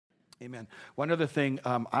Amen. One other thing,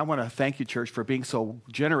 I want to thank you, church, for being so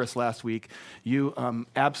generous last week. You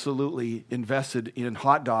absolutely invested in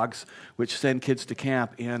hot dogs, which send kids to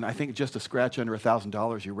camp, and I think just a scratch under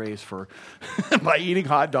 $1,000 you raised for by eating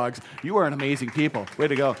hot dogs. You are an amazing people. Way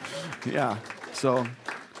to go. Yeah. So,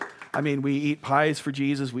 I mean, we eat pies for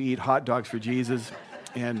Jesus. We eat hot dogs for Jesus.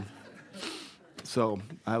 And so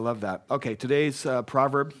I love that. Okay, today's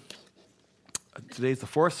proverb. Today's the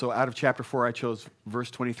fourth, so out of chapter 4, I chose verse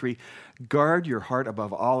 23. Guard your heart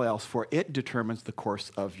above all else, for it determines the course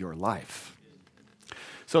of your life.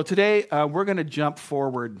 So today, we're going to jump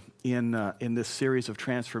forward in this series of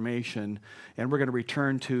transformation, and we're going to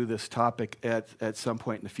return to this topic at some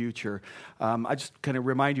point in the future. I just kind of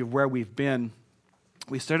remind you of where we've been.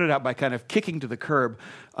 We started out by kind of kicking to the curb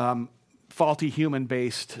faulty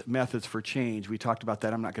human-based methods for change. We talked about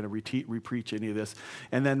that. I'm not going to re-preach any of this.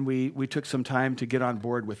 And then we took some time to get on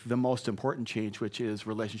board with the most important change, which is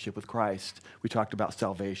relationship with Christ. We talked about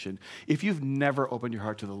salvation. If you've never opened your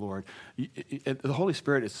heart to the Lord, the Holy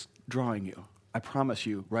Spirit is drawing you. I promise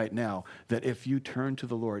you right now that if you turn to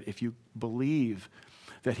the Lord, if you believe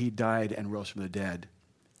that he died and rose from the dead,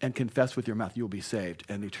 and confess with your mouth, you will be saved,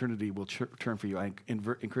 and eternity will turn for you. I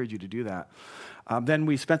encourage you to do that. Then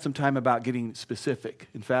we spent some time about getting specific.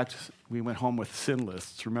 In fact, we went home with sin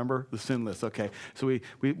lists. Remember the sin list? Okay. So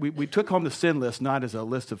we took home the sin list not as a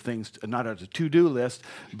list of things, not as a to-do list,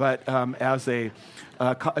 but as a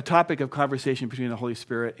topic of conversation between the Holy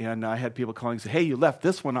Spirit. And I had people calling and say, hey, you left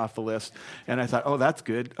this one off the list. And I thought, oh, that's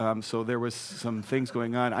good. So there was some things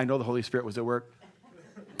going on. I know the Holy Spirit was at work.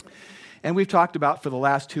 And we've talked about for the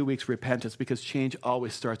last 2 weeks repentance, because change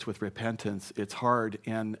always starts with repentance. It's hard,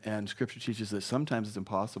 and Scripture teaches that sometimes it's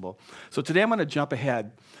impossible. So today I'm going to jump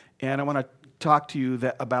ahead, and I want to talk to you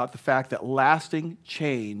about the fact that lasting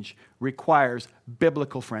change requires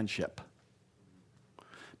biblical friendship.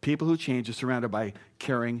 People who change are surrounded by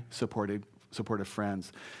caring, supportive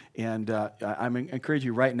friends. And I'm encourage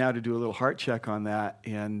you right now to do a little heart check on that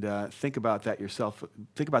and think about that yourself.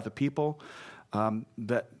 Think about the people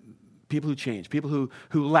People who change, people who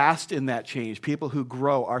last in that change, people who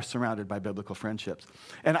grow are surrounded by biblical friendships.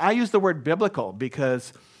 And I use the word biblical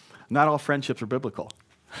because not all friendships are biblical.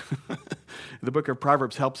 The book of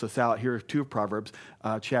Proverbs helps us out. Here are two Proverbs,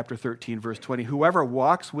 chapter 13, verse 20. Whoever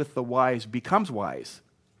walks with the wise becomes wise,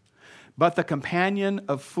 but the companion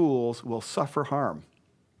of fools will suffer harm.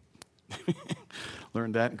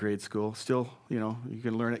 Learned that in grade school. Still, you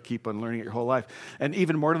can learn it, keep on learning it your whole life. And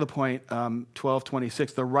even more to the point,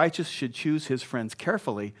 12:26, the righteous should choose his friends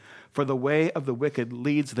carefully, for the way of the wicked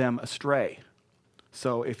leads them astray.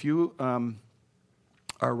 So if you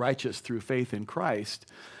are righteous through faith in Christ,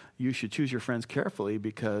 you should choose your friends carefully,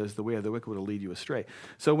 because the way of the wicked will lead you astray.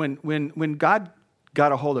 So when God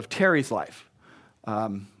got a hold of Terry's life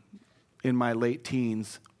in my late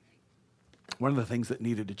teens, one of the things that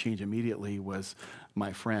needed to change immediately was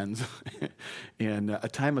my friends. And a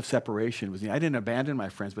time of separation was, I didn't abandon my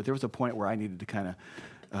friends, but there was a point where I needed to kind of,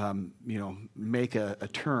 make a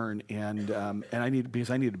turn, and I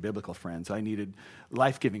needed biblical friends. I needed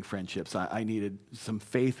life-giving friendships. I needed some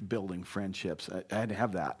faith-building friendships. I had to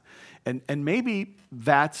have that. And maybe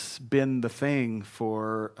that's been the thing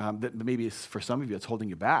for, that maybe for some of you, it's holding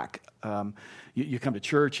you back. You come to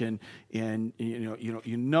church and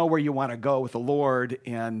you know where you want to go with the Lord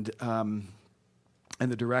and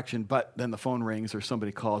the direction, but then the phone rings or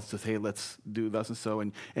somebody calls and says, hey, let's do thus and so,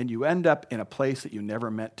 and you end up in a place that you never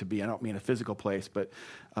meant to be. I don't mean a physical place, but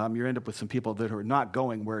you end up with some people that are not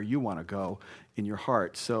going where you want to go in your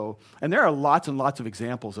heart. So, and there are lots and lots of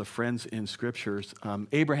examples of friends in Scriptures.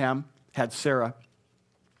 Abraham had Sarah.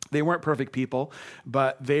 They weren't perfect people,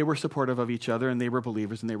 but they were supportive of each other, and they were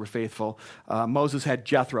believers, and they were faithful. Moses had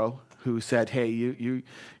Jethro, who said, "Hey, you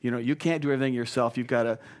can't do everything yourself. You're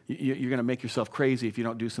going to make yourself crazy if you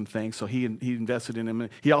don't do some things." So he invested in him.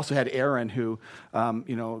 He also had Aaron, who,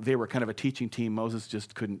 they were kind of a teaching team. Moses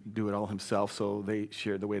just couldn't do it all himself, so they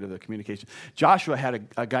shared the weight of the communication. Joshua had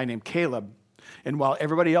a guy named Caleb. And while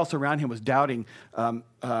everybody else around him was doubting,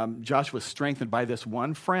 Joshua was strengthened by this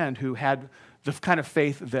one friend who had the kind of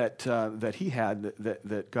faith that he had,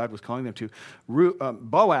 that God was calling them to.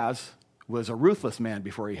 Boaz was a ruthless man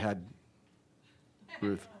before he had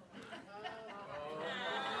Ruth.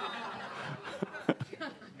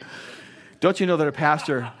 Don't you know that a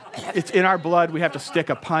pastor, it's in our blood, we have to stick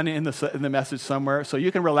a pun in the message somewhere. So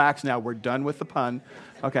you can relax now. We're done with the pun.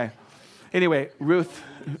 Okay. Anyway, Ruth.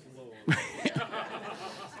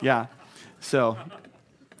 Yeah. So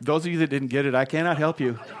those of you that didn't get it, I cannot help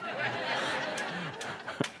you.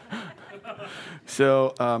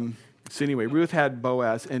 So So anyway, Ruth had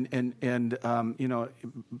Boaz, and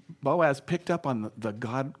Boaz picked up on the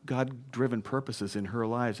God-driven purposes in her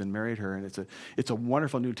lives and married her, and it's a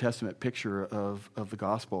wonderful New Testament picture of the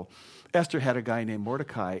gospel. Esther had a guy named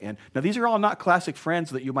Mordecai, and now these are all not classic friends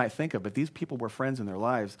that you might think of, but these people were friends in their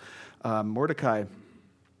lives. Mordecai,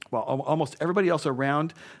 well, almost everybody else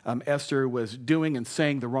around Esther was doing and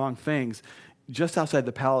saying the wrong things. Just outside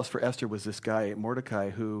the palace for Esther was this guy, Mordecai,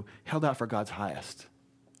 who held out for God's highest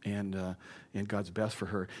and God's best for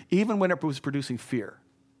her, even when it was producing fear,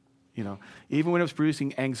 even when it was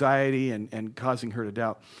producing anxiety and causing her to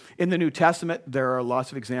doubt. In the New Testament, there are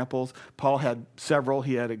lots of examples. Paul had several.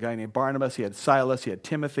 He had a guy named Barnabas. He had Silas. He had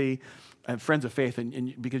Timothy, and friends of faith,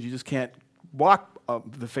 and because you just can't walk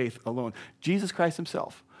the faith alone. Jesus Christ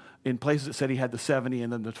himself, in places it said he had the 70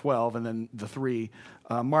 and then the 12 and then the 3.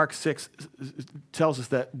 Mark 6 tells us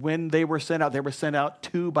that when they were sent out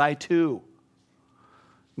 2 by 2.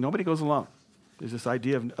 Nobody goes alone. There's this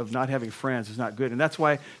idea of not having friends is not good. And that's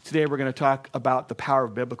why today we're going to talk about the power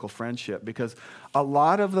of biblical friendship, because a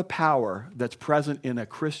lot of the power that's present in a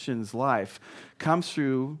Christian's life comes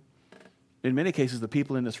through, in many cases, the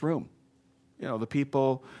people in this room. The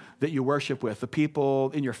people that you worship with, the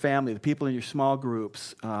people in your family, the people in your small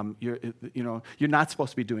groups. You're not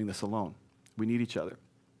supposed to be doing this alone. We need each other,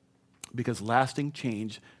 because lasting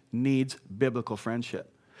change needs biblical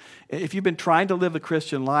friendship. If you've been trying to live the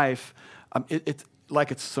Christian life, it's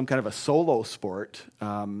like it's some kind of a solo sport.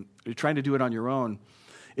 You're trying to do it on your own.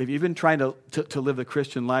 If you've been trying to live the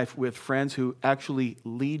Christian life with friends who actually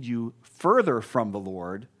lead you further from the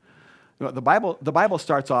Lord, the Bible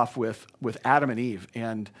starts off with Adam and Eve,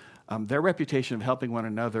 and their reputation of helping one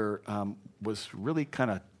another was really kind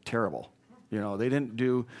of terrible. They didn't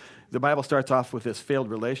do. The Bible starts off with this failed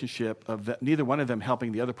relationship of neither one of them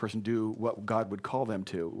helping the other person do what God would call them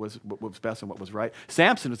to, what was best and what was right.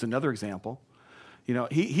 Samson is another example.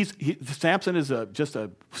 Samson is just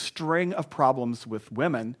a string of problems with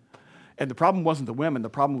women, and the problem wasn't the women. The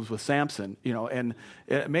problem was with Samson. And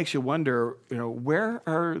it makes you wonder. Where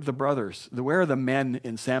are the brothers? Where are the men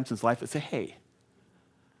in Samson's life that say, "Hey,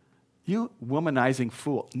 you womanizing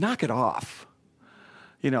fool, knock it off"?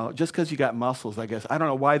 Just because you got muscles, I guess. I don't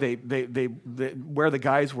know why they where the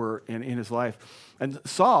guys were in his life. And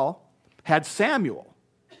Saul had Samuel,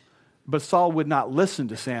 but Saul would not listen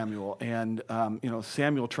to Samuel. And,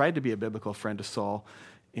 Samuel tried to be a biblical friend to Saul,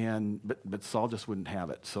 but Saul just wouldn't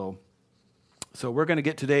have it. So we're going to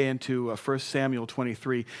get today into 1 Samuel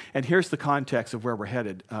 23. And here's the context of where we're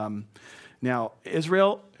headed. Now,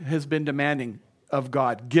 Israel has been demanding of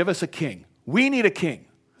God, give us a king. We need a king.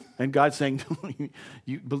 And God's saying,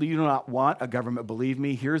 you do not want a government, believe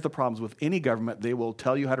me. Here's the problems with any government. They will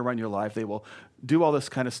tell you how to run your life. They will do all this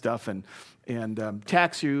kind of stuff and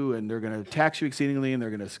tax you, and they're going to tax you exceedingly, and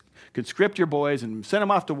they're going to conscript your boys and send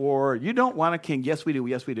them off to war. You don't want a king. Yes, we do.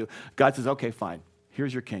 Yes, we do. God says, okay, fine.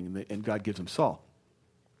 Here's your king. And God gives him Saul.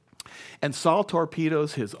 And Saul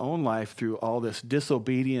torpedoes his own life through all this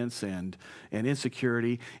disobedience and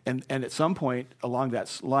insecurity. And at some point along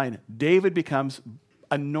that line, David becomes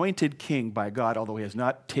anointed king by God, although he has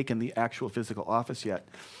not taken the actual physical office yet.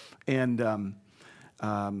 And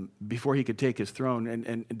before he could take his throne,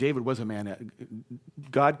 and David was a man,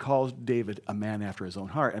 God calls David a man after his own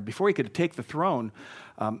heart. And before he could take the throne,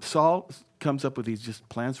 Saul comes up with these just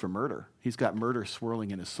plans for murder. He's got murder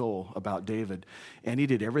swirling in his soul about David, and he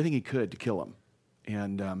did everything he could to kill him.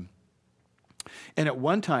 And at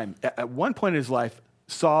one point in his life,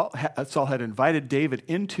 Saul had invited David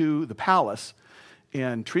into the palace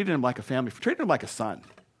and treated him like a family, treated him like a son.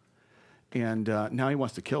 And now he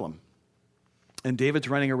wants to kill him. And David's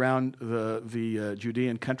running around the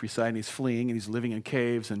Judean countryside, and he's fleeing, and he's living in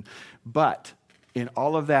caves. But in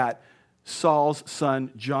all of that, Saul's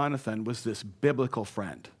son Jonathan was this biblical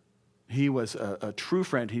friend. He was a true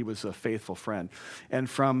friend. He was a faithful friend. And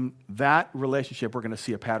from that relationship, we're going to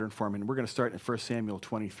see a pattern forming. And we're going to start in 1 Samuel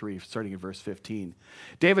 23, starting in verse 15.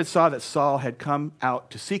 David saw that Saul had come out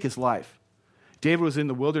to seek his life. David was in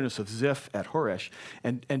the wilderness of Ziph at Horesh,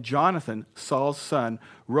 and Jonathan, Saul's son,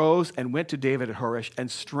 rose and went to David at Horesh and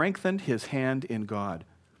strengthened his hand in God.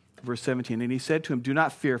 Verse 17, and he said to him, do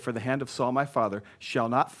not fear, for the hand of Saul my father shall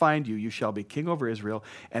not find you. You shall be king over Israel,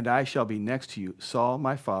 and I shall be next to you. Saul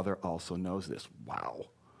my father also knows this. Wow.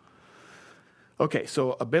 Okay,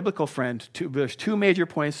 so a biblical friend, there's two major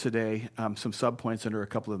points today, some subpoints under a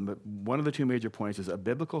couple of them, but one of the two major points is a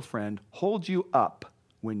biblical friend holds you up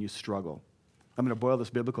when you struggle. I'm going to boil this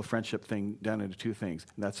biblical friendship thing down into two things,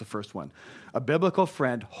 and that's the first one. A biblical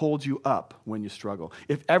friend holds you up when you struggle.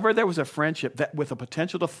 If ever there was a friendship that with a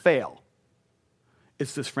potential to fail,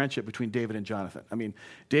 it's this friendship between David and Jonathan. I mean,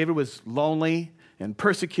 David was lonely and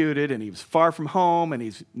persecuted, and he was far from home, and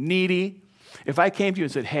he's needy. If I came to you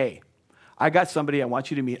and said, hey, I got somebody I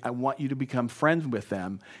want you to meet, I want you to become friends with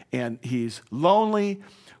them, and he's lonely,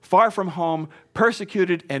 far from home,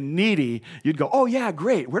 persecuted, and needy, you'd go, oh yeah,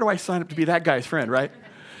 great, where do I sign up to be that guy's friend, right?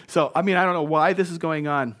 So, I mean, I don't know why this is going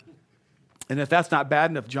on. And if that's not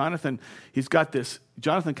bad enough, Jonathan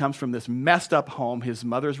comes from this messed up home. His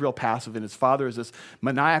mother's real passive, and his father is this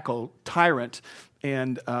maniacal tyrant.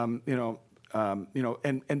 And, and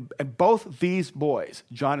both these boys,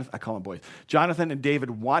 I call them boys, Jonathan and David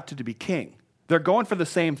wanted to be king. They're going for the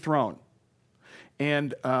same throne.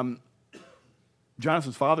 And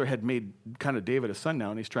Jonathan's father had made kind of David a son now,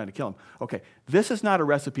 and he's trying to kill him. Okay, this is not a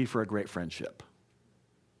recipe for a great friendship.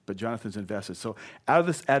 But Jonathan's invested. So out of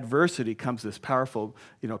this adversity comes this powerful,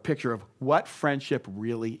 picture of what friendship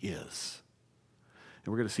really is.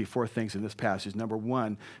 And we're going to see 4 things in this passage. Number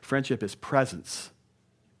 1, friendship is presence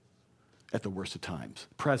at the worst of times.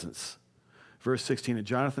 Presence. Verse 16, and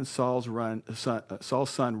Jonathan, Saul's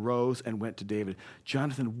son, rose and went to David.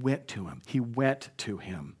 Jonathan went to him. He went to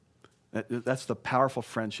him. That's the powerful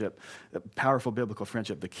friendship, the powerful biblical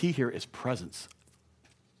friendship. The key here is presence.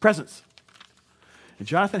 Presence. And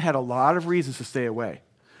Jonathan had a lot of reasons to stay away.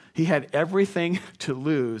 He had everything to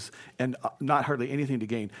lose and not hardly anything to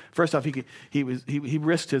gain. First off, he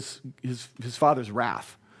risked his father's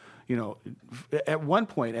wrath. At one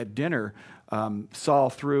point at dinner, Saul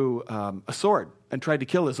threw a sword and tried to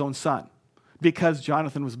kill his own son because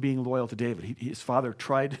Jonathan was being loyal to David. His father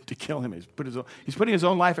tried to kill him. He's putting his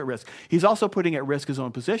own life at risk. He's also putting at risk his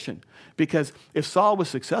own position because if Saul was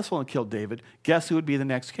successful and killed David, guess who would be the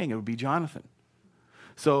next king? It would be Jonathan.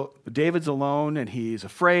 So David's alone, and he's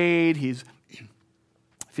afraid. He's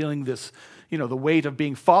feeling this, the weight of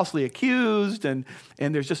being falsely accused, and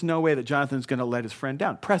there's just no way that Jonathan's going to let his friend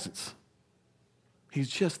down. Presence. He's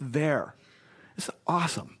just there. It's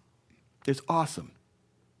awesome. It's awesome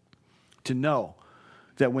to know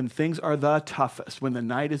that when things are the toughest, when the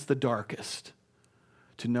night is the darkest,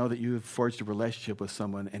 to know that you have forged a relationship with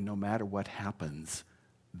someone, and no matter what happens,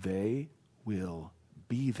 they will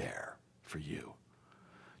be there for you.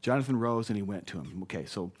 Jonathan rose and he went to him. Okay,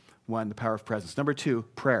 so 1, the power of presence. Number 2,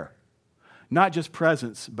 prayer. Not just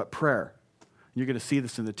presence, but prayer. You're going to see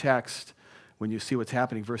this in the text when you see what's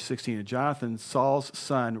happening. Verse 16, and Jonathan, Saul's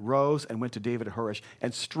son, rose and went to David at Horesh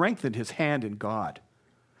and strengthened his hand in God.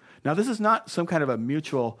 Now, this is not some kind of a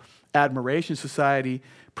mutual admiration society.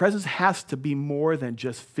 Presence has to be more than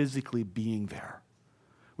just physically being there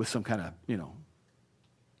with some kind of,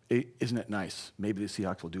 isn't it nice? Maybe the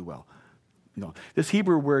Seahawks will do well. No, this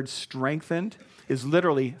Hebrew word strengthened is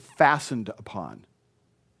literally fastened upon.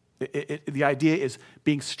 The idea is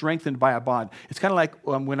being strengthened by a bond. It's kind of like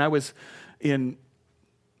when I was in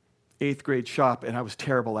 8th grade shop and I was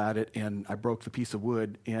terrible at it and I broke the piece of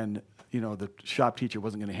wood and the shop teacher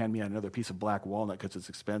wasn't going to hand me another piece of black walnut because it's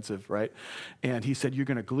expensive, right? And he said, you're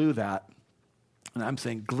going to glue that. And I'm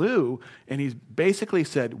saying glue, and he basically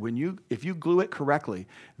said, if you glue it correctly,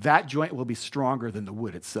 that joint will be stronger than the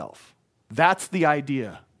wood itself. That's the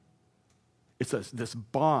idea. It's this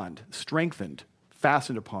bond, strengthened,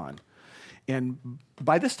 fastened upon. And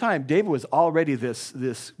by this time, David was already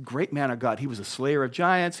this great man of God. He was a slayer of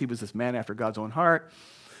giants. He was this man after God's own heart.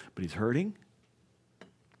 But he's hurting.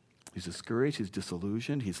 He's discouraged. He's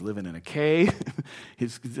disillusioned. He's living in a cave.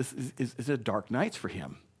 It's a dark nights for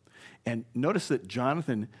him. And notice that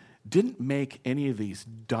Jonathan didn't make any of these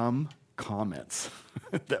dumb comments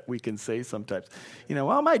that we can say sometimes.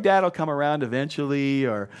 Well, my dad will come around eventually,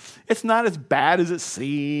 or it's not as bad as it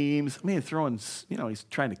seems. I mean, he's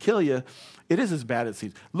trying to kill you. It is as bad as it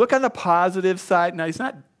seems. Look on the positive side. Now, he's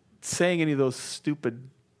not saying any of those stupid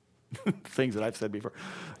things that I've said before.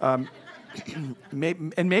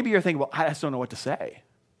 Maybe you're thinking, well, I just don't know what to say.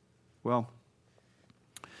 Well,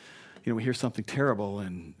 we hear something terrible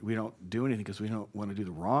and we don't do anything because we don't want to do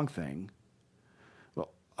the wrong thing.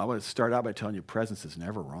 I want to start out by telling you presence is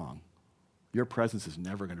never wrong. Your presence is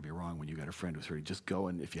never going to be wrong when you got a friend who's hurting. Just go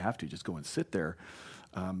and, if you have to, just go and sit there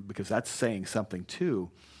because that's saying something too.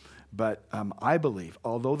 But I believe,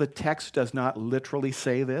 although the text does not literally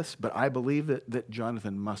say this, but I believe that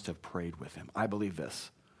Jonathan must have prayed with him. I believe this.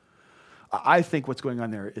 I think what's going on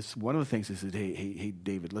there is one of the things is that, hey,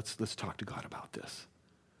 David, let's talk to God about this.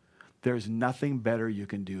 There's nothing better you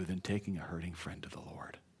can do than taking a hurting friend to the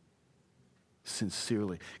Lord.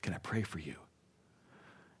 Sincerely, can I pray for you?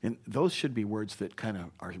 And those should be words that kind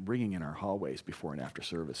of are ringing in our hallways before and after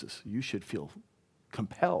services. You should feel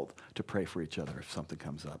compelled to pray for each other if something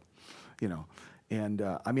comes up, And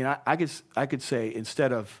I could say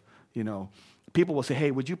instead of people will say,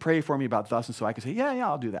 hey, would you pray for me about thus? And so I can say, yeah,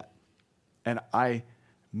 I'll do that. And I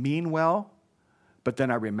mean well, but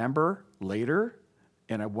then I remember later,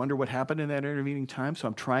 and I wonder what happened in that intervening time. So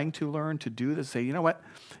I'm trying to learn to do this, say, you know what?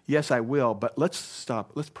 Yes, I will, but let's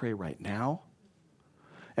stop. Let's pray right now.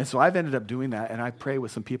 And so I've ended up doing that, and I pray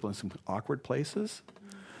with some people in some awkward places.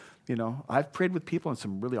 You know, I've prayed with people in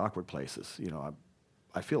some really awkward places. You know,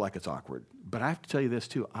 I feel like it's awkward. But I have to tell you this,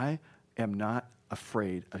 too. I am not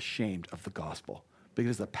ashamed of the gospel,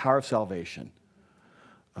 because the power of salvation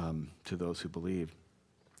to those who believe.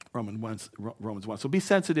 Romans 1. So be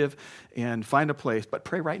sensitive and find a place, but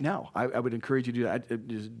pray right now. I would encourage you to do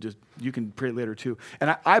that. You can pray later too.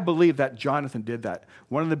 And I believe that Jonathan did that.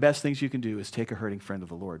 One of the best things you can do is take a hurting friend of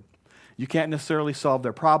the Lord. You can't necessarily solve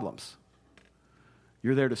their problems.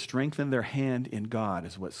 You're there to strengthen their hand in God,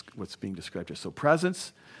 is what's being described here. So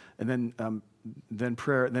presence, and then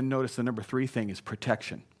prayer. Then notice the number 3 thing is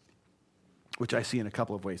protection, which I see in a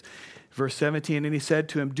couple of ways. Verse 17, and he said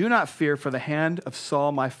to him, do not fear, for the hand of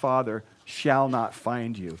Saul my father shall not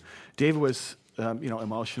find you. David was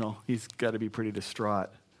emotional. He's got to be pretty distraught.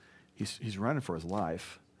 He's running for his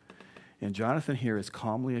life. And Jonathan here is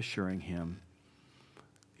calmly assuring him,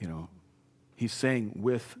 he's saying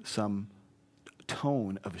with some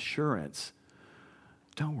tone of assurance,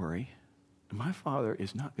 don't worry, my father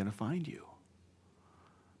is not going to find you.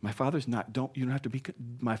 My father's not, you don't have to be,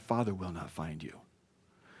 my father will not find you.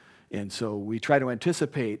 And so we try to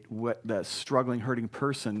anticipate what that struggling, hurting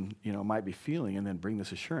person, might be feeling, and then bring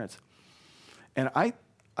this assurance. And I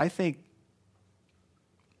think,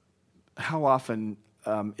 how often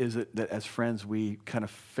is it that as friends we kind of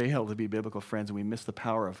fail to be biblical friends, and we miss the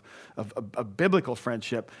power of biblical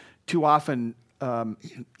friendship? Too often,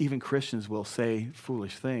 even Christians will say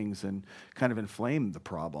foolish things and kind of inflame the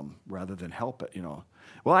problem rather than help it,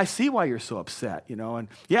 Well, I see why you're so upset, and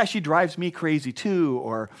yeah, she drives me crazy too,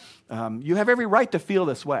 or you have every right to feel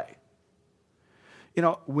this way.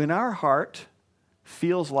 When our heart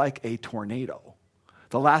feels like a tornado,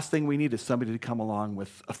 the last thing we need is somebody to come along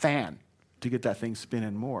with a fan to get that thing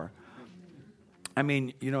spinning more. I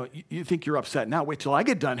mean, you think you're upset now. Wait till I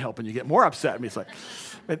get done helping you get more upset. I mean, it's like,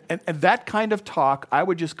 and that kind of talk, I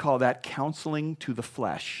would just call that counseling to the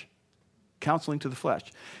flesh. Counseling to the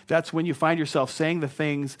flesh. That's when you find yourself saying the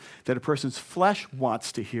things that a person's flesh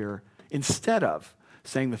wants to hear instead of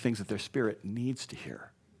saying the things that their spirit needs to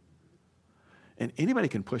hear. And anybody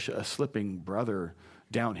can push a slipping brother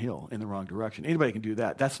downhill in the wrong direction. Anybody can do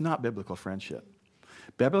that. That's not biblical friendship.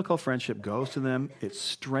 Biblical friendship goes to them, it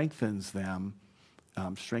strengthens them,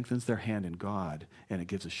 strengthens their hand in God, and it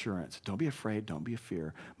gives assurance. Don't be afraid, don't be a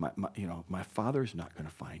fear. My father's not going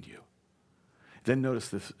to find you. Then notice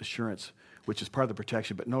this assurance, which is part of the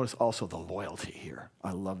protection, but notice also the loyalty here.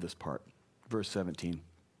 I love this part. Verse 17.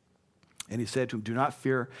 And he said to him, do not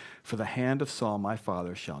fear, for the hand of Saul my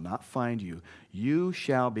father shall not find you. You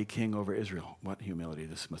shall be king over Israel. What humility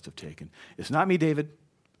this must have taken. It's not me, David.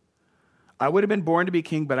 I would have been born to be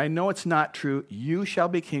king, but I know it's not true. You shall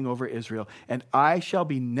be king over Israel, and I shall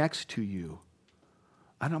be next to you.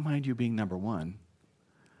 I don't mind you being number one.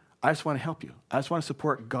 I just want to help you. I just want to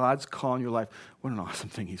support God's call in your life. What an awesome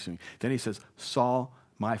thing he's doing. Then he says, Saul,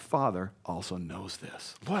 my father, also knows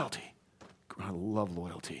this. Loyalty. I love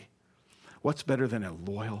loyalty. What's better than a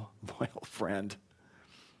loyal friend?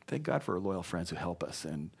 Thank God for our loyal friends who help us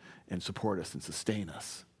and support us and sustain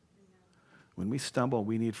us. When we stumble,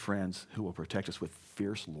 we need friends who will protect us with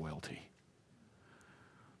fierce loyalty.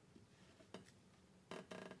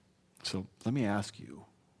 So let me ask you,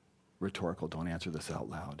 rhetorical, don't answer this out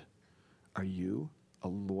loud. Are you a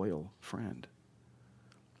loyal friend?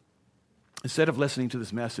 Instead of listening to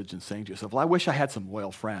this message and saying to yourself, well, I wish I had some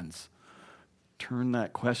loyal friends, turn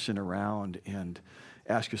that question around and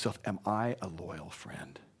ask yourself, am I a loyal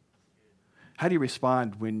friend? How do you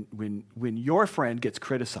respond when your friend gets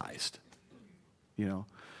criticized?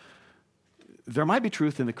 There might be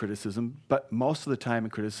truth in the criticism, but most of the time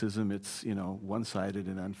in criticism, it's, one-sided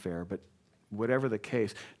and unfair. But whatever the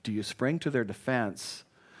case, do you spring to their defense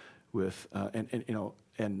with,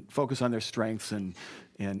 and focus on their strengths and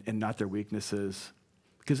not their weaknesses?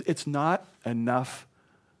 Because it's not enough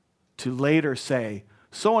to later say,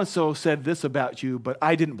 so-and-so said this about you, but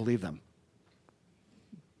I didn't believe them.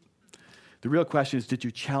 The real question is, did you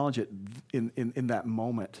challenge it in that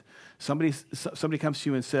moment? Somebody comes to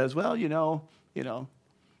you and says, well,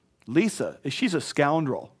 Lisa, she's a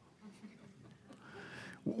scoundrel.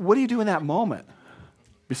 What do you do in that moment?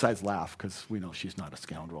 Besides laugh, because we know she's not a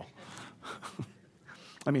scoundrel.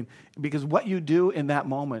 I mean, because what you do in that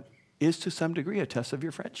moment is to some degree a test of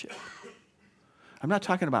your friendship. I'm not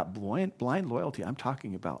talking about blind loyalty. I'm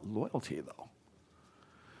talking about loyalty, though.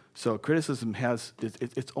 So criticism has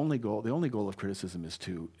its only goal. The only goal of criticism is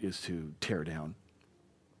to tear down.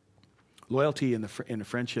 Loyalty in a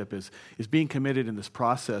friendship is being committed in this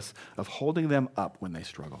process of holding them up when they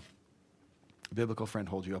struggle. A biblical friend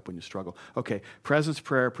holds you up when you struggle. Okay, presence,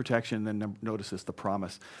 prayer, protection, then notice this, the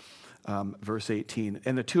promise. Verse 18,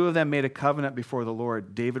 and the two of them made a covenant before the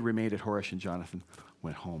Lord. David remained at Horesh and Jonathan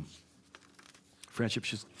went home. Friendship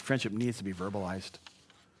needs to be verbalized.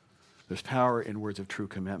 There's power in words of true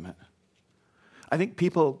commitment. I think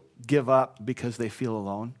people give up because they feel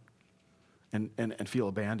alone and feel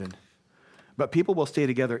abandoned. But people will stay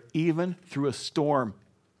together even through a storm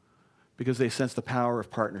because they sense the power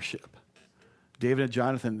of partnership. David and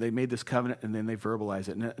Jonathan, they made this covenant and then they verbalize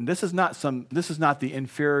it. And this is not the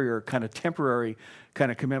inferior kind of temporary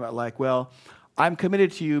kind of commitment like, well, I'm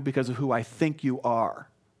committed to you because of who I think you are.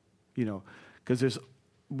 Because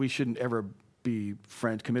we shouldn't ever be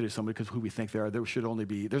committed to somebody because of who we think they are.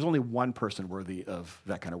 There's only one person worthy of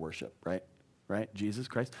that kind of worship, right? Right? Jesus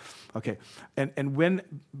Christ. Okay.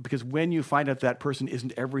 Because when you find out that person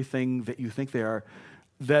isn't everything that you think they are,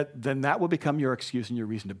 then that will become your excuse and your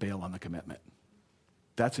reason to bail on the commitment.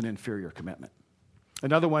 That's an inferior commitment.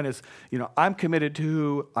 Another one is, I'm committed to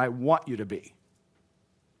who I want you to be.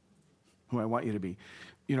 Who I want you to be.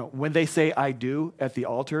 When they say I do at the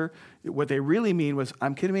altar, what they really mean was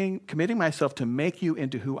I'm committing myself to make you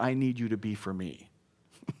into who I need you to be for me.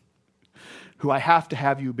 Who I have to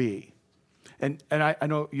have you be. And I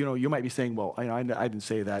know, you might be saying, well, I didn't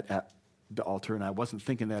say that at the altar, and I wasn't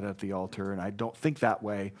thinking that at the altar, and I don't think that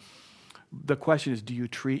way. The question is, do you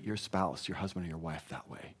treat your spouse, your husband or your wife that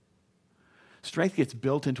way? Strength gets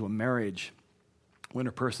built into a marriage when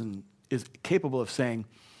a person is capable of saying,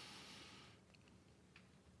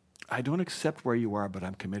 I don't accept where you are, but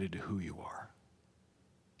I'm committed to who you are.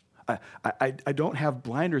 I don't have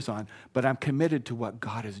blinders on, but I'm committed to what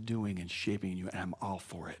God is doing and shaping you, and I'm all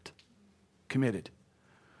for it. Committed.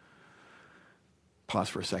 Pause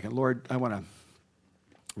for a second. Lord, I want to,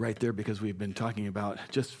 right there, because we've been talking about,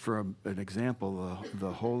 just for an example,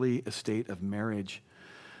 the holy estate of marriage,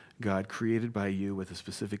 God, created by you with a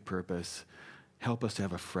specific purpose. Help us to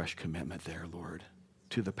have a fresh commitment there, Lord,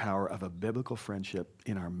 to the power of a biblical friendship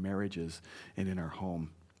in our marriages and in our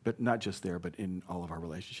home. But not just there, but in all of our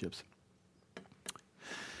relationships.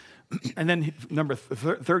 And then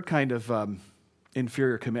third kind of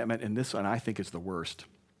inferior commitment, and this one I think is the worst.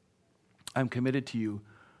 I'm committed to you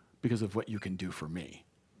because of what you can do for me.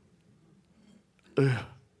 Ugh.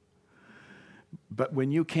 But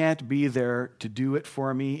when you can't be there to do it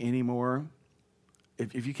for me anymore,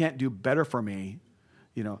 if you can't do better for me,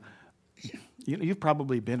 you've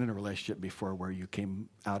probably been in a relationship before where you came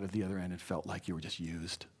out of the other end and felt like you were just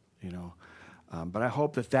used, But I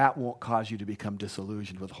hope that won't cause you to become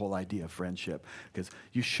disillusioned with the whole idea of friendship, because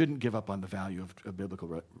you shouldn't give up on the value of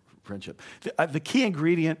biblical friendship. The key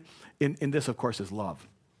ingredient in this, of course, is love.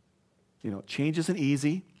 Change isn't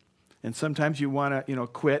easy, and sometimes you want to,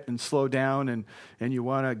 quit and slow down and you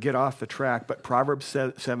want to get off the track. But Proverbs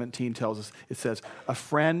 17 tells us, it says, a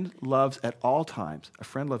friend loves at all times. A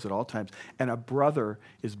friend loves at all times, and a brother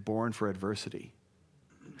is born for adversity.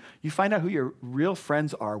 You find out who your real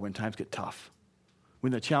friends are when times get tough,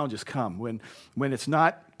 when the challenges come, when it's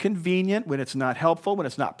not convenient, when it's not helpful, when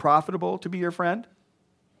it's not profitable to be your friend.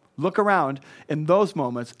 Look around in those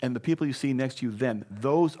moments, and the people you see next to you then,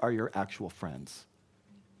 those are your actual friends.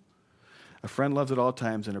 A friend loves at all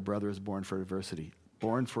times, and a brother is born for adversity.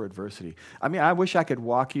 Born for adversity. I mean, I wish I could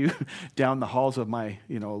walk you down the halls of my,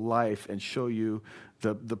 life and show you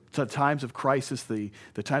the times of crisis, the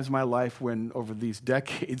times of my life when, over these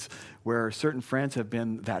decades, where certain friends have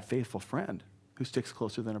been that faithful friend who sticks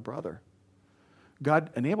closer than a brother. God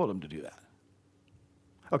enabled them to do that.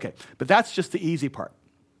 Okay, but that's just the easy part.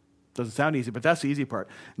 Doesn't sound easy, but that's the easy part.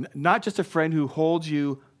 Not just a friend who holds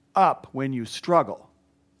you up when you struggle.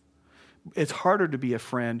 It's harder to be a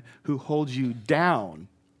friend who holds you down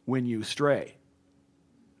when you stray.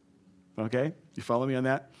 Okay? You follow me on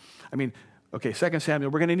that? I mean, okay, 2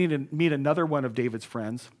 Samuel, we're going to need to meet another one of David's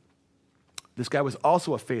friends. This guy was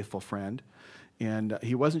also a faithful friend, and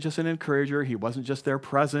he wasn't just an encourager. He wasn't just there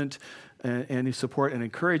present and his support and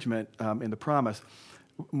encouragement in the promise.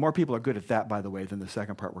 More people are good at that, by the way, than the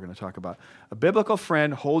second part we're going to talk about. A biblical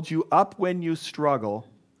friend holds you up when you struggle,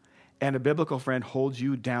 and a biblical friend holds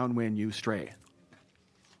you down when you stray.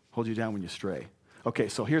 Hold you down when you stray. Okay,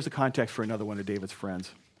 so here's the context for another one of David's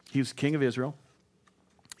friends. He was king of Israel.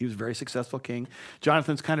 He was a very successful king.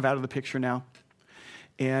 Jonathan's kind of out of the picture now.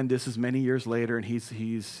 And this is many years later, and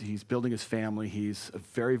he's building his family. He's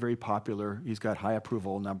very, very popular. He's got high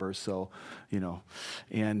approval numbers, so,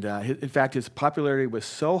 And in fact, his popularity was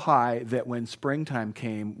so high that when springtime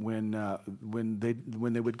came,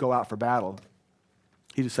 when they would go out for battle,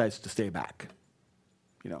 he decides to stay back.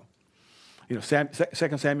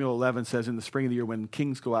 2 Samuel 11 says in the spring of the year when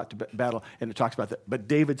kings go out to battle, and it talks about that, but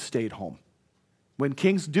David stayed home. When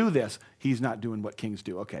kings do this, he's not doing what kings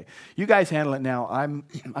do. Okay, you guys handle it now. I'm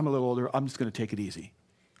a little older. I'm just going to take it easy.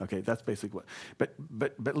 Okay, that's basically what.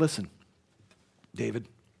 But listen, David,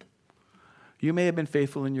 you may have been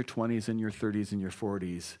faithful in your 20s and your 30s and your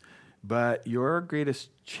 40s, but your greatest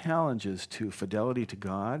challenges to fidelity to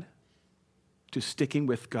God, to sticking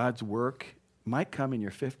with God's work, might come in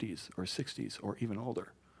your 50s or 60s or even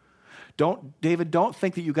older. David, don't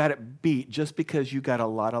think that you got it beat just because you got a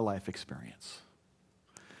lot of life experience.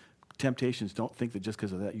 Temptations, don't think that just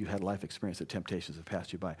because of that you had life experience that temptations have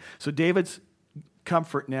passed you by. So David's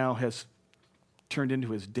comfort now has turned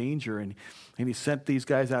into his danger, and he sent these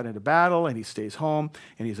guys out into battle, and he stays home,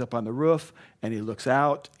 and he's up on the roof, and he looks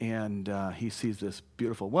out, and he sees this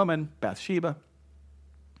beautiful woman, Bathsheba.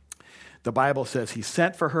 The Bible says he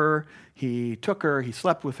sent for her, he took her, he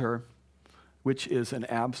slept with her, which is an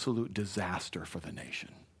absolute disaster for the nation.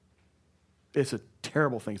 It's a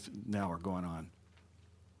terrible things now are going on.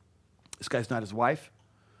 This guy's not his wife.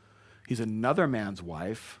 He's another man's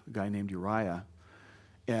wife, a guy named Uriah.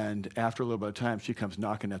 And after a little bit of time, she comes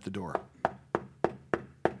knocking at the door.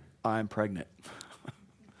 I'm pregnant.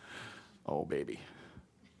 Oh, baby.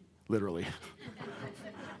 Literally.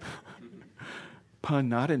 Pun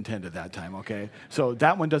not intended that time, okay? So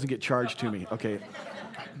that one doesn't get charged to me, okay?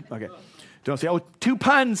 Okay. Don't say, 2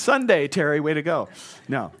 puns Sunday, Terry, way to go.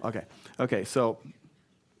 No, okay. Okay, so...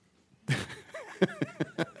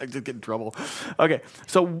 I just get in trouble. Okay,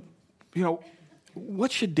 so,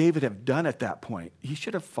 what should David have done at that point? He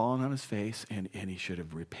should have fallen on his face and he should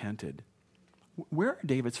have repented. Where are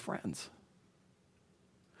David's friends?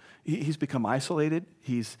 He's become isolated.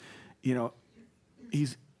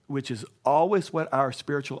 Which is always what our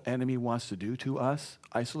spiritual enemy wants to do to us,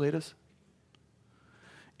 isolate us.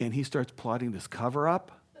 And he starts plotting this cover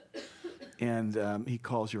up, and he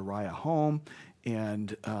calls Uriah home,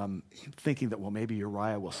 and thinking that, well, maybe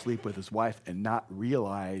Uriah will sleep with his wife and not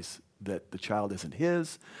realize that the child isn't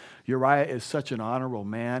his. Uriah is such an honorable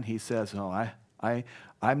man. He says, no,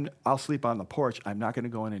 I'll sleep on the porch. I'm not going to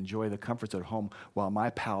go and enjoy the comforts at home while my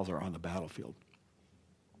pals are on the battlefield.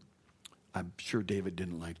 I'm sure David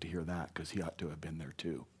didn't like to hear that because he ought to have been there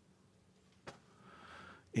too.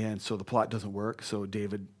 And so the plot doesn't work, so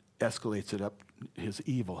David escalates it up, his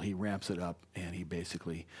evil, he ramps it up, and he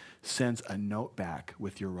basically sends a note back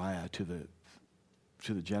with Uriah to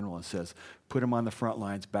the general and says, put him on the front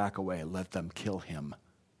lines, back away, let them kill him.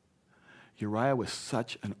 Uriah was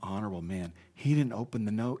such an honorable man. He didn't open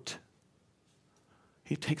the note.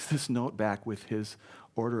 He takes this note back with his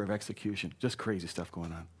order of execution. Just crazy stuff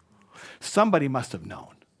going on. Somebody must have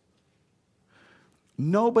known.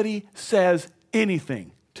 Nobody says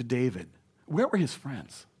anything to David. Where were his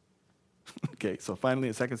friends? Okay, so finally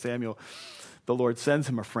in 2 Samuel, the Lord sends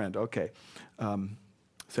him a friend. Okay, 2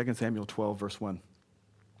 Samuel 12, verse 1.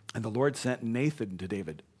 And the Lord sent Nathan to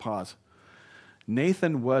David. Pause.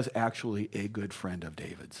 Nathan was actually a good friend of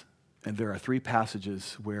David's. And there are 3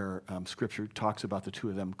 passages where Scripture talks about the two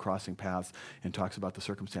of them crossing paths and talks about the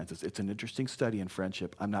circumstances. It's an interesting study in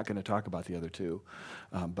friendship. I'm not going to talk about the other 2,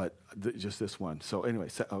 but just this one. So anyway,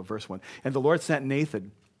 verse 1. And the Lord sent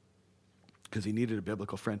Nathan, because he needed a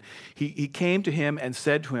biblical friend. He came to him and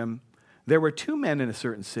said to him, there were 2 men in a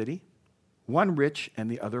certain city, one rich and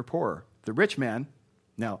the other poor. The rich man,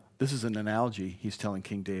 now this is an analogy he's telling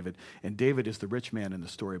King David, and David is the rich man in the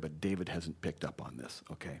story, but David hasn't picked up on this,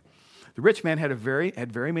 okay? The rich man had very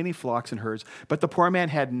many flocks and herds, but the poor man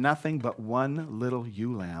had nothing but one little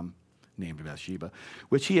ewe lamb named Bathsheba,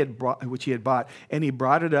 which he had bought, and he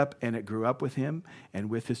brought it up, and it grew up with him and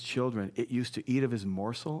with his children. It used to eat of his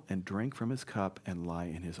morsel and drink from his cup and lie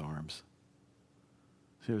in his arms.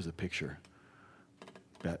 So here's a picture.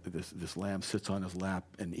 This lamb sits on his lap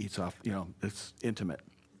and eats off. It's intimate.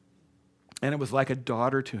 And it was like a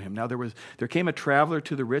daughter to him. Now there came a traveler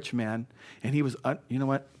to the rich man, and he was, you know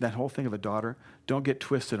what, that whole thing of a daughter, don't get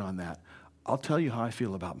twisted on that. I'll tell you how I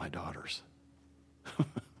feel about my daughters.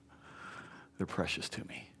 They're precious to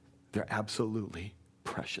me. They're absolutely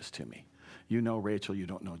precious to me. You know Rachel, you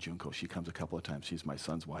don't know Junko. She comes a couple of times. She's my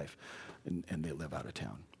son's wife, and they live out of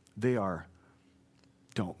town.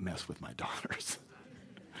 Don't mess with my daughters.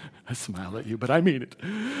 I smile at you, but I mean it.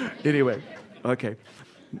 Anyway, okay.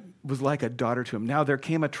 was like a daughter to him. Now there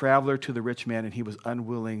came a traveler to the rich man, and he was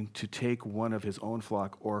unwilling to take one of his own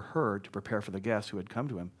flock or herd to prepare for the guests who had come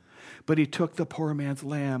to him. But he took the poor man's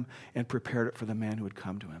lamb and prepared it for the man who had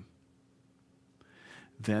come to him.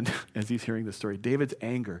 Then, as he's hearing this story, David's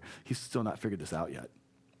anger, he's still not figured this out yet.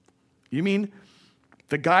 You mean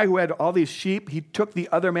the guy who had all these sheep, he took the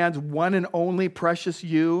other man's one and only precious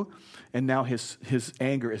ewe, and now his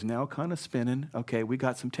anger is now kind of spinning. Okay, we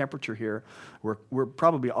got some temperature here. We're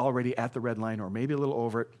probably already at the red line or maybe a little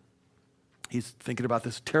over it. He's thinking about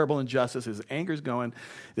this terrible injustice. His anger's going,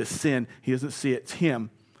 this sin. He doesn't see it. It's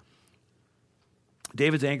him.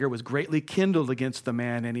 David's anger was greatly kindled against the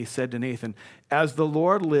man, and he said to Nathan, "As the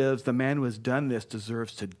Lord lives, the man who has done this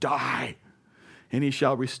deserves to die. And he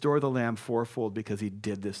shall restore the lamb fourfold because he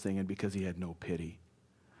did this thing and because he had no pity."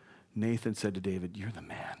 Nathan said to David, "You're the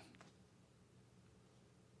man."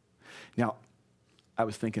 Now, I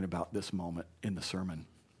was thinking about this moment in the sermon.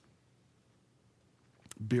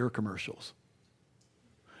 Beer commercials.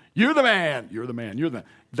 You're the man. You're the man. You're the man.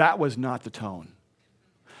 That was not the tone.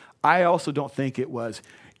 I also don't think it was,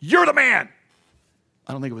 "You're the man."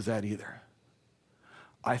 I don't think it was that either.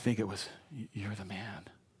 I think it was, "You're the man.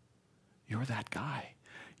 You're that guy.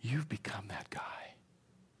 You've become that guy."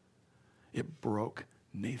 It broke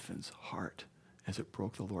Nathan's heart as it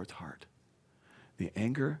broke the Lord's heart. The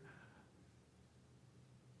anger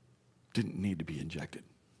didn't need to be injected.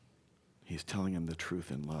 He's telling him the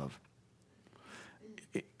truth in love.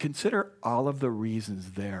 Consider all of the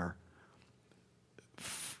reasons there,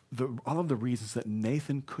 all of the reasons that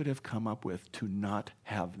Nathan could have come up with to not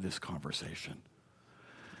have this conversation.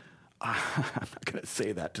 I'm not going to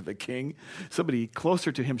say that to the king. Somebody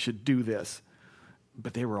closer to him should do this.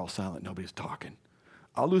 But they were all silent. Nobody's talking.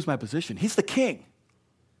 I'll lose my position. He's the king.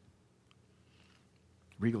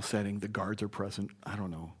 Regal setting. The guards are present. I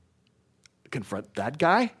don't know. Confront that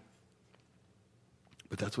guy?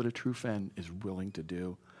 But that's what a true friend is willing to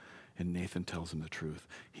do. And Nathan tells him the truth.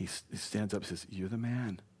 He stands up and says, "You're the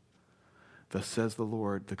man. Thus says the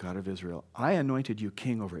Lord, the God of Israel, I anointed you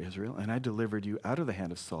king over Israel, and I delivered you out of the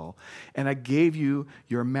hand of Saul, and I gave you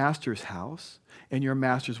your master's house and your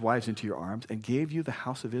master's wives into your arms, and gave you the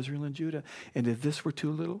house of Israel and Judah. And if this were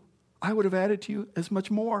too little, I would have added to you as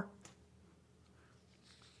much more.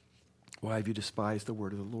 Why have you despised the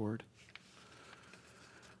word of the Lord?"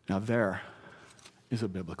 Now there is a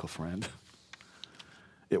biblical friend.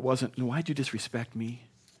 It wasn't, "Why did you disrespect me?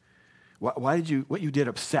 Why did you, what you did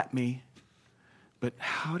upset me? But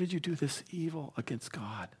how did you do this evil against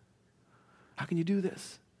God? How can you do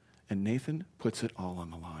this?" And Nathan puts it all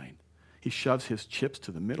on the line. He shoves his chips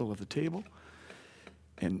to the middle of the table.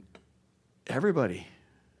 And everybody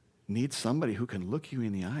needs somebody who can look you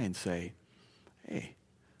in the eye and say, "Hey,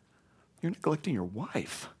 you're neglecting your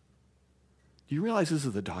wife. Do you realize this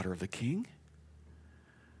is the daughter of the king?"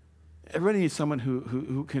 Everybody needs someone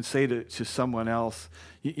who can say to someone else,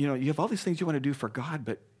 you know, you have all these things you want to do for God,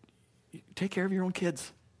 but take care of your own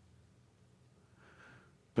kids.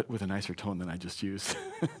 But with a nicer tone than I just used.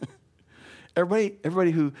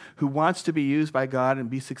 Everybody who wants to be used by God and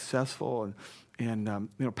be successful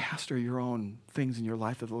and pastor your own things in your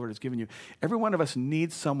life that the Lord has given you. Every one of us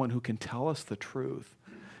needs someone who can tell us the truth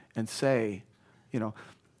and say,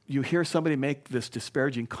 you hear somebody make this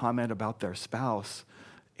disparaging comment about their spouse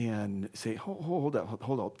and say, hold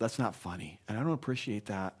up, that's not funny. And I don't appreciate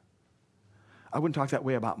that. I wouldn't talk that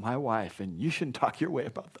way about my wife, and you shouldn't talk your way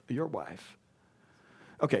about your wife.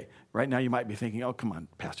 Okay, right now you might be thinking, "Oh, come on,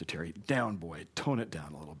 Pastor Terry, down, boy, tone it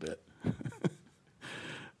down a little bit."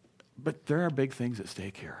 But there are big things at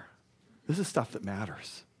stake here. This is stuff that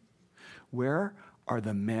matters. Where are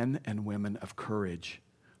the men and women of courage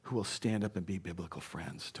who will stand up and be biblical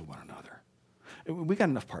friends to one another? We got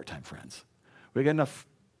enough part-time friends. We got enough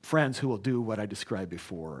friends who will do what I described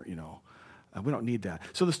before, we don't need that.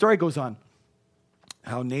 So the story goes on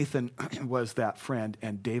how Nathan was that friend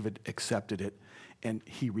and David accepted it and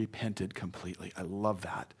he repented completely. I love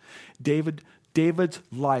that. David's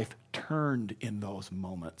life turned in those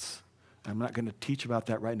moments. I'm not going to teach about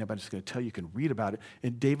that right now, but I'm just going to tell you, you can read about it.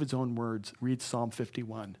 In David's own words, read Psalm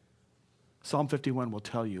 51. Psalm 51 will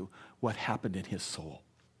tell you what happened in his soul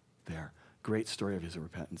there. Great story of his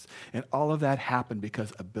repentance. And all of that happened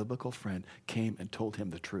because a biblical friend came and told him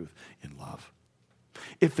the truth in love.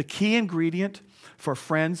 If the key ingredient for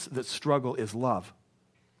friends that struggle is love,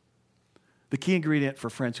 the key ingredient for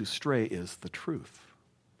friends who stray is the truth.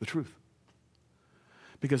 The truth.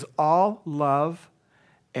 Because all love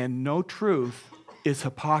and no truth is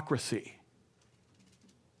hypocrisy.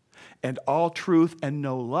 And all truth and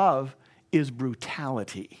no love is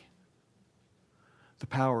brutality. The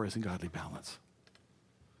power is in godly balance.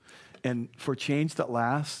 And for change that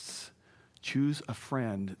lasts, choose a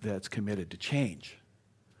friend that's committed to change.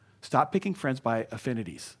 Stop picking friends by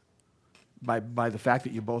affinities, by the fact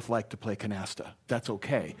that you both like to play canasta. That's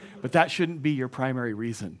okay. But that shouldn't be your primary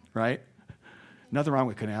reason, right? Nothing wrong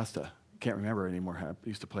with canasta. Can't remember anymore how I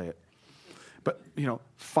used to play it. But,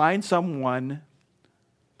 find someone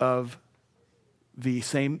of the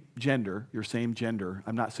same gender, your same gender.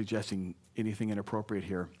 I'm not suggesting anything inappropriate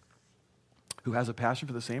here. Who has a passion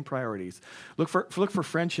for the same priorities. Look for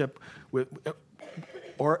friendship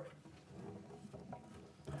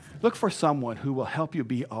look for someone who will help you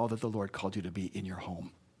be all that the Lord called you to be in your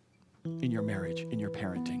home, in your marriage, in your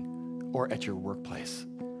parenting, or at your workplace.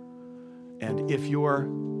 And if you're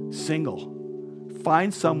single,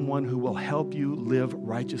 find someone who will help you live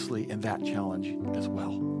righteously in that challenge as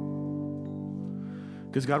well.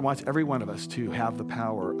 Because God wants every one of us to have the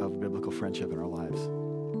power of biblical friendship in our lives.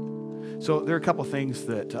 So there are a couple things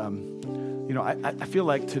that, I feel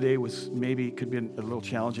like today could be a little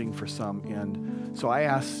challenging for some. And so I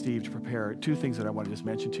asked Steve to prepare two things that I want to just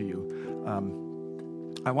mention to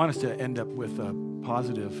you. I want us to end up with a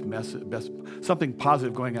positive message, something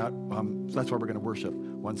positive going out. So that's why we're going to worship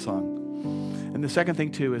one song. And the second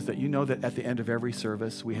thing, too, is that you know that at the end of every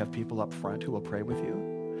service, we have people up front who will pray with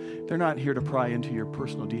you. They're not here to pry into your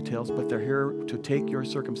personal details, but they're here to take your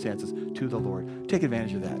circumstances to the Lord. Take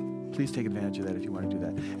advantage of that. Please take advantage of that if you want to do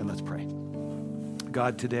that. And let's pray.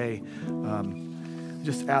 God, today,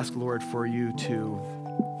 just ask, Lord, for you to,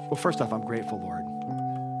 first off, I'm grateful, Lord,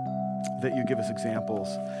 that you give us examples.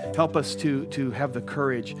 Help us to have the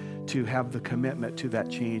courage, to have the commitment to that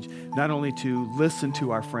change, not only to listen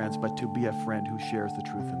to our friends, but to be a friend who shares the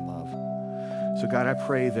truth in love. So God, I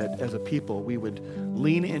pray that as a people, we would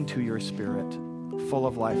lean into your Spirit, full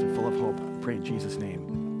of life and full of hope. I pray in Jesus'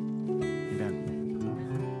 name.